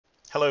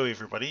Hello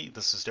everybody,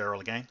 this is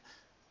Daryl again.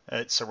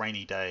 It's a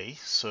rainy day,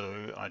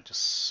 so I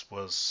just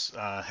was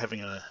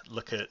having a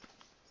look at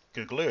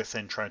Google Earth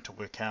and trying to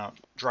work out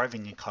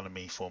driving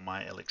economy for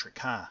my electric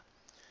car.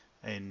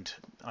 And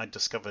I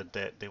discovered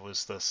that there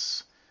was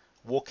this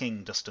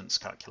walking distance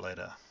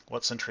calculator.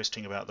 What's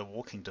interesting about the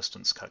walking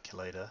distance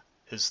calculator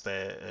is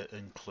that it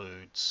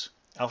includes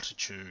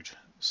altitude.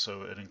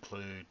 So it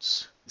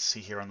includes, see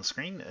here on the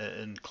screen, it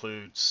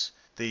includes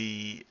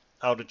the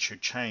altitude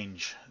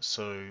change,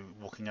 so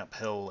walking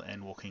uphill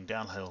and walking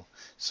downhill.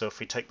 So if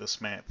we take this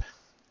map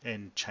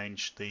and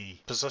change the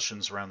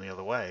positions around the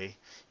other way,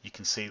 you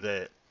can see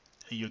that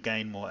you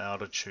gain more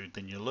altitude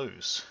than you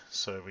lose.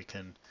 So we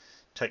can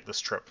take this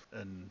trip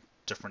in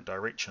different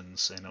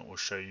directions and it will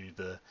show you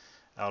the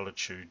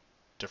altitude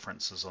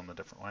differences on the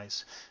different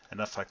ways. And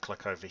if I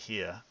click over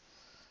here,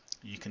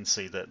 you can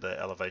see that the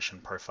elevation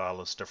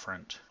profile is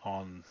different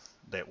on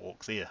that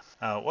walk there.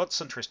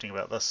 What's interesting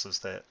about this is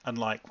that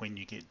unlike when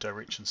you get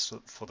directions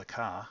for the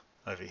car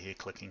over here,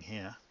 clicking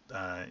here,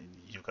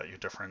 you've got your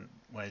different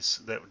ways.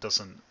 That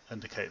doesn't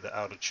indicate the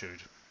altitude.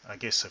 I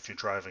guess if you're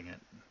driving it,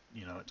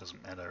 it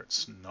doesn't matter.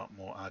 It's not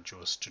more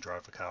arduous to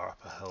drive a car up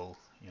a hill,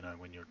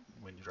 when you're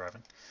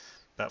driving.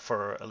 But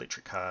for an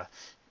electric car,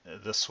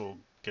 this will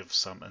give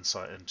some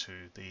insight into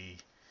the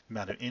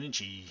amount of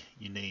energy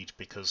you need,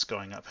 because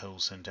going up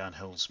hills and down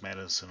hills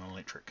matters in an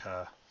electric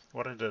car.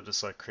 What I did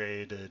is I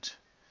created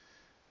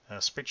a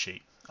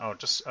spreadsheet. I'll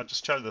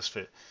just show this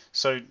for.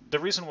 So the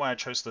reason why I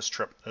chose this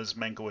trip is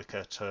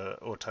Mangawica to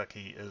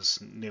Otaki is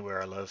near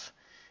where I live,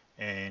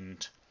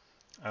 and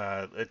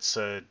it's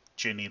a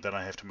journey that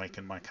I have to make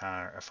in my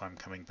car if I'm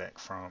coming back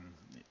from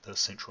the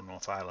central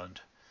North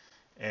Island.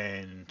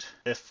 And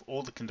if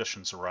all the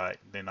conditions are right,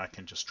 then I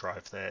can just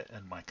drive that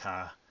in my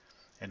car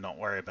and not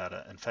worry about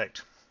it. In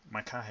fact,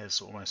 my car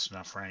has almost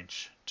enough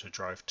range to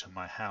drive to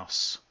my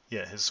house.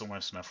 Yeah, it has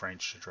almost enough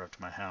range to drive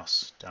to my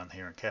house down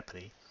here in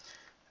Kapiti.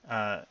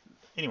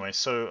 Anyway,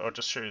 so I'll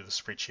just show you the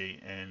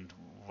spreadsheet and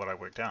what I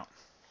worked out.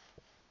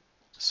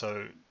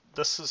 So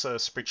this is a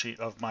spreadsheet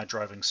of my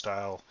driving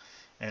style,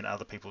 and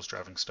other people's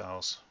driving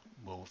styles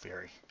will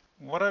vary.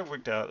 What I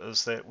worked out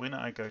is that when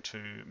I go to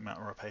Mount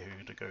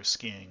Ruapehu to go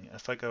skiing,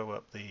 if I go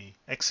up the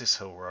Access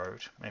Hill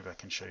Road, maybe I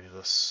can show you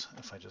this,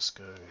 if I just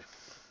go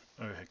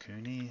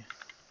Ohakuni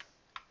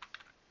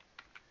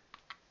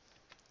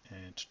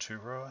and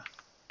Turoa,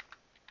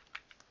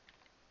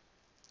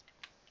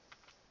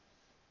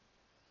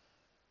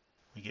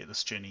 we get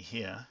this journey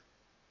here,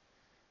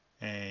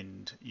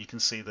 and you can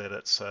see that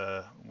it's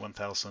a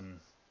 1,000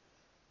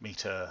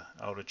 meter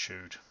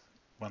altitude,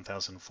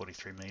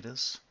 1,043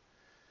 meters,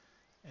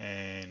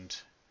 and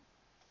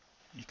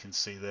you can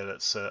see that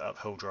it's an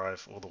uphill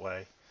drive all the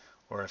way,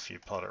 or if you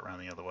plot it around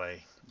the other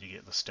way, you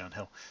get this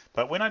downhill.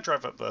 But when I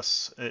drive up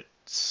this,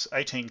 it's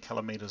 18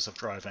 kilometers of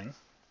driving,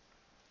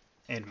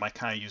 and my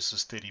car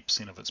uses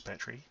 30% of its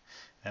battery,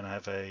 and I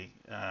have a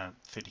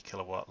 30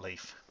 kilowatt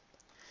Leaf.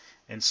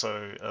 And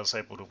so I was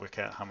able to work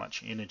out how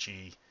much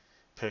energy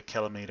per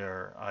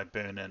kilometer I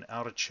burn in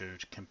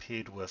altitude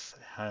compared with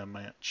how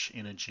much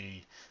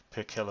energy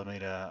per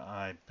kilometer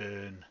I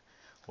burn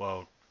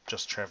while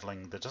just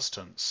traveling the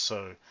distance.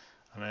 So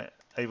I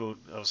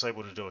was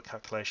able to do a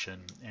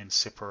calculation and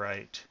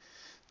separate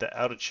the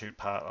altitude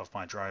part of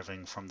my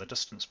driving from the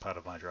distance part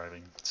of my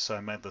driving. So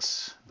I made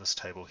this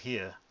table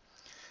here.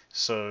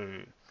 So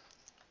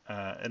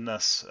in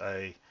this,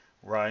 a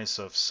rise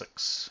of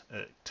 6,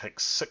 it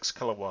takes 6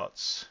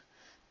 kilowatts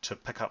to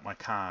pick up my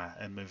car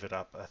and move it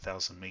up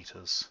 1,000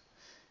 meters.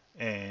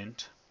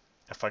 And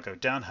if I go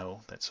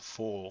downhill, that's a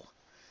fall,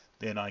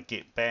 then I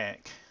get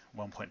back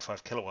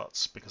 1.5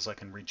 kilowatts because I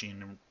can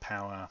regen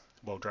power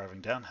while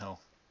driving downhill.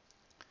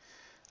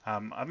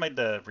 I made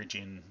the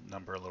regen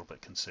number a little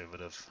bit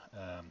conservative.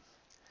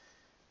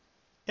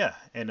 Yeah,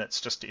 and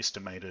it's just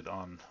estimated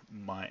on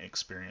my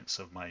experience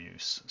of my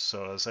use.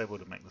 So I was able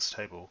to make this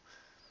table,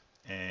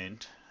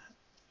 and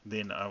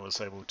then I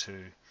was able to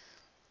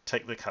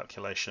take the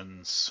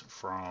calculations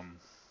from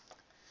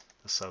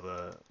this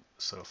other.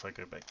 So if I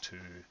go back to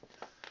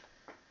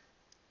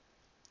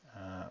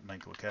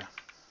Mangawica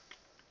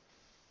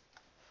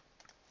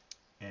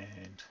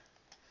and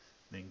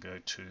then go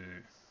to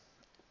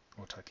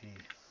Otaki,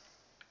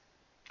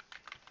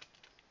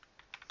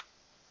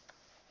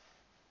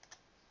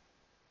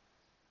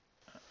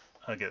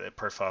 I get that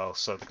profile.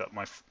 So I've got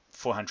my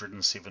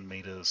 407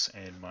 meters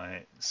and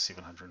my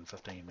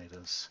 715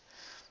 meters,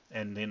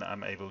 and then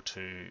I'm able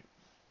to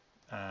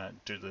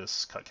do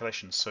this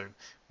calculation. So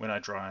when I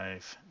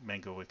drive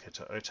Mangawica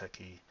to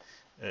Otaki,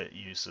 it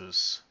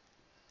uses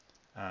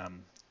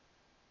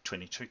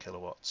 22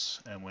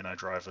 kilowatts, and when I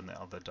drive in the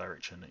other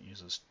direction, it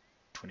uses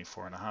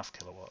 24.5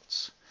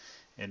 kilowatts,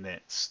 and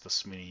that's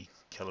this many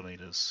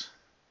kilometers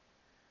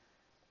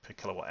per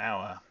kilowatt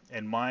hour.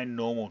 And my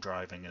normal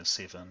driving is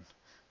 7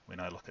 when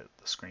I look at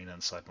the screen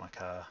inside my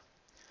car.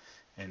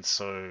 And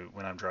so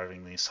when I'm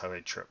driving these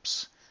highway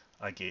trips,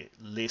 I get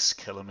less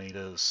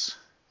kilometers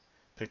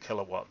per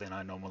kilowatt than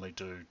I normally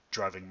do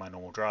driving my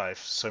normal drive.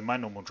 So my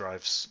normal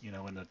drive's,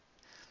 in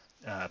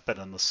a bit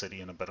in the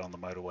city and a bit on the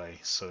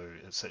motorway, so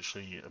it's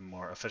actually a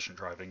more efficient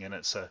driving, and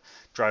it's a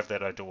drive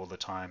that I do all the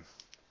time.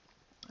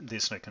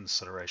 There's no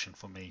consideration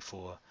for me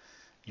for,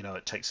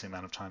 it takes the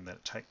amount of time that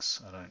it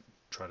takes. I don't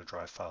try to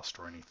drive fast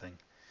or anything.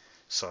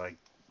 So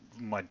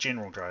my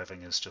general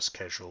driving is just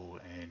casual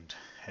and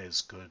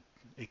has good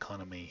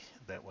economy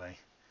that way.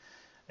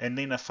 And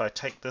then if I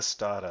take this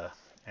data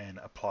and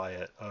apply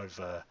it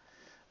over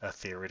a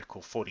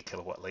theoretical 40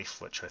 kilowatt leaf,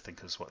 which I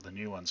think is what the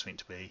new one's meant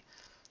to be,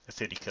 a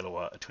 30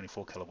 kilowatt, a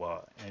 24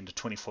 kilowatt, and a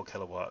 24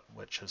 kilowatt,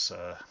 which is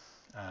a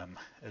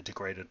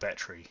degraded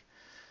battery.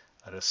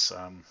 I just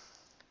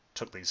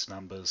took these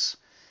numbers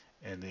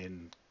and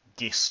then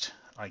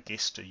I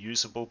guessed a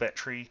usable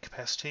battery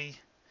capacity,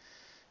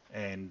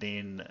 and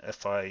then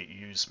if I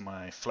use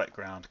my flat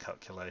ground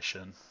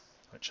calculation,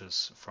 which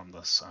is from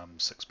this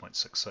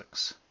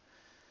 6.66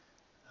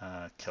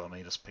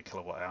 kilometers per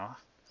kilowatt hour,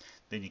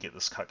 then you get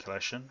this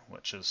calculation,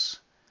 which is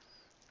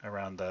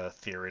around the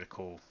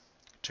theoretical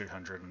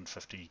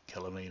 250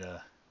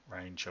 kilometer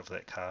range of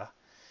that car.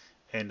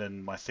 And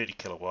in my 30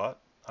 kilowatt,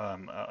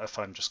 if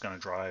I'm just going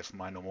to drive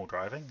my normal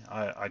driving,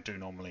 I do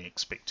normally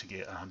expect to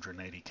get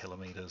 180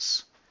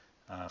 kilometers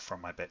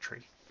from my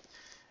battery.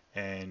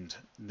 And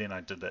then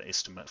I did the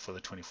estimate for the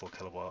 24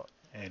 kilowatt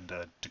and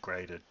a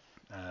degraded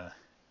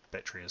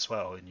battery as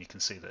well, and you can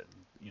see that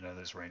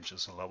those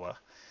ranges are lower.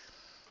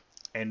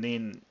 And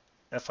then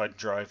if I'm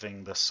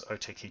driving this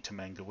Otaki to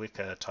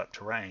Mangaweka type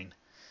terrain,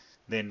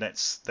 then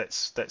that's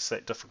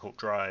that difficult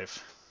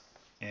drive.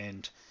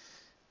 And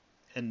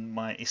in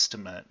my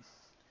estimate,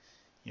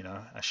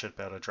 I should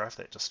be able to drive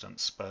that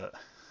distance, but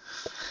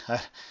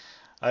I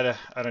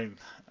don't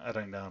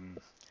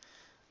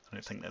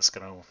think that's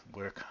going to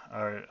work.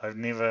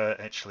 I'm never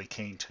actually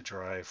keen to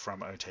drive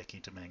from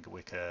Otaki to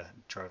Mangaweka.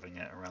 Driving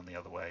it around the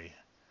other way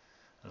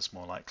is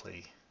more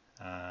likely.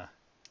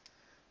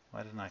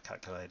 Why didn't I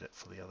calculate it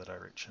for the other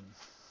direction?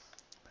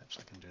 Perhaps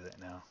I can do that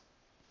now.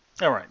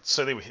 Alright,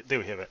 so there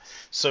we have it.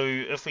 So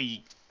if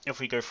we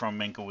go from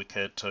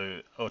Mangaweka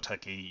to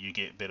Otaki, you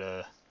get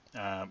better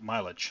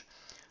mileage.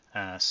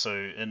 So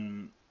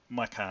in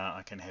my car,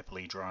 I can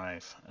happily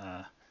drive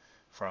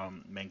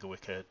from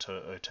Mangaweka to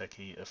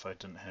Otaki if I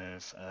didn't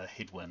have a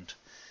headwind,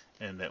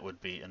 and that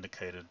would be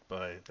indicated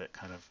by that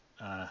kind of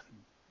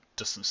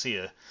distance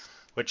here,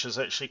 which is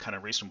actually kind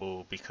of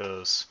reasonable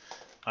because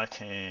I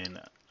can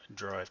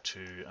drive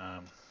to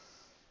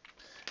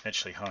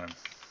actually home.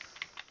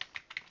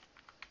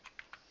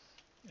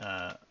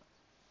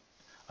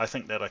 I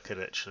think that I could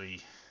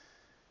actually.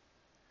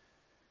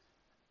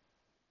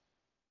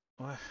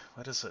 Why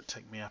does it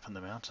take me up in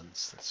the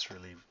mountains? That's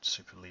really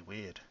superly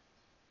weird.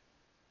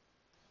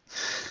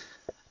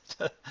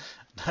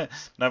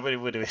 Nobody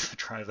would ever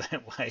drive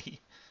that way.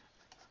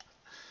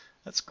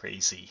 That's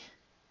crazy.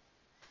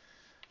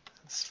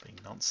 That's being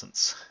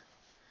nonsense.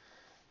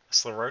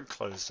 Is the road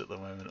closed at the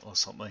moment or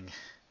something?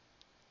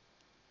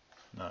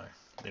 No,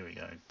 there we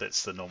go.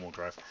 That's the normal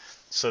drive.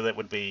 So that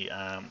would be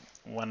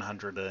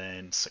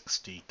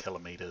 160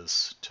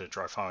 kilometers to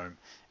drive home.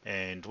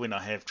 And when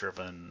I have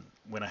driven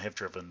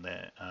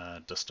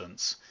that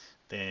distance,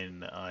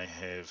 then I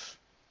have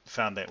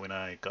found that when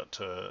I got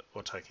to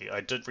Otaki,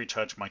 I did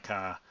recharge my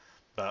car,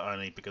 but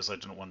only because I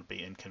didn't want to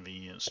be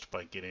inconvenienced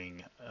by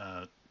getting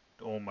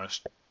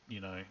almost,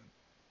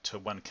 to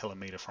 1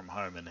 kilometer from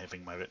home and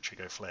having my battery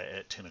go flat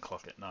at 10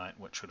 o'clock at night,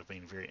 which would have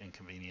been very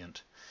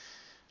inconvenient.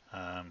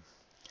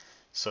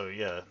 So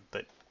yeah,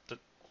 that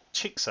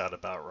checks out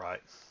about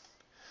right.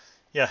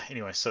 Yeah,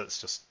 anyway, so it's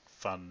just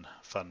fun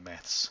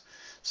maths.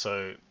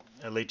 So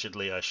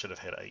allegedly I should have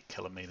had 8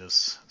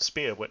 kilometers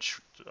spare, which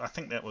I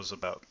think that was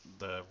about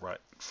the right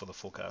for the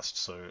forecast.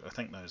 So I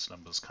think those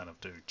numbers kind of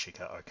do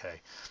check out okay.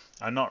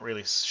 I'm not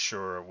really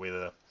sure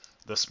whether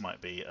this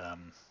might be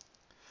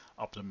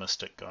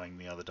optimistic going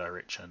the other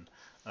direction.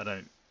 I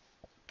don't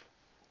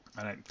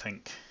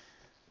think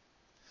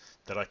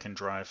that I can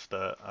drive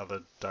the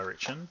other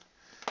direction,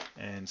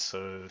 and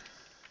so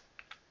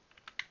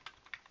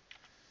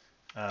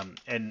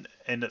and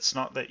it's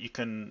not that you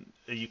can't,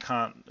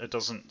 it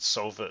doesn't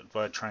solve it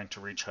by trying to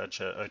recharge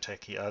a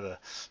Otaki either,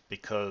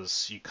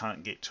 because you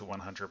can't get to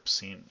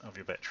 100% of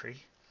your battery,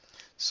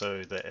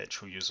 so the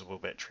actual usable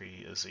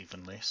battery is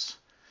even less.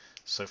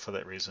 So for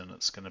that reason,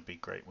 it's going to be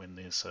great when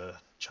there's a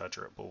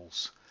charger at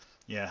Bulls.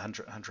 Yeah,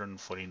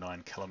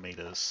 149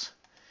 kilometers,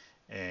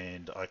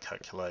 and I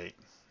calculate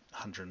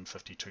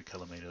 152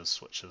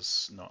 kilometers, which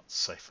is not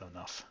safe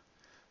enough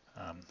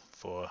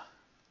for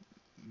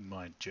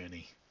my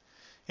journey.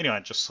 Anyway, I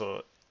just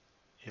thought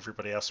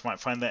everybody else might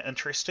find that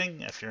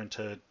interesting if you're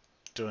into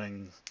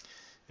doing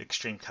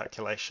extreme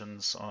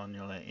calculations on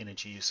your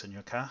energy use in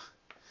your car.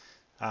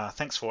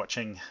 Thanks for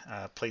watching.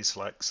 Please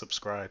like,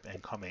 subscribe,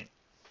 and comment.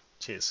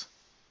 Cheers.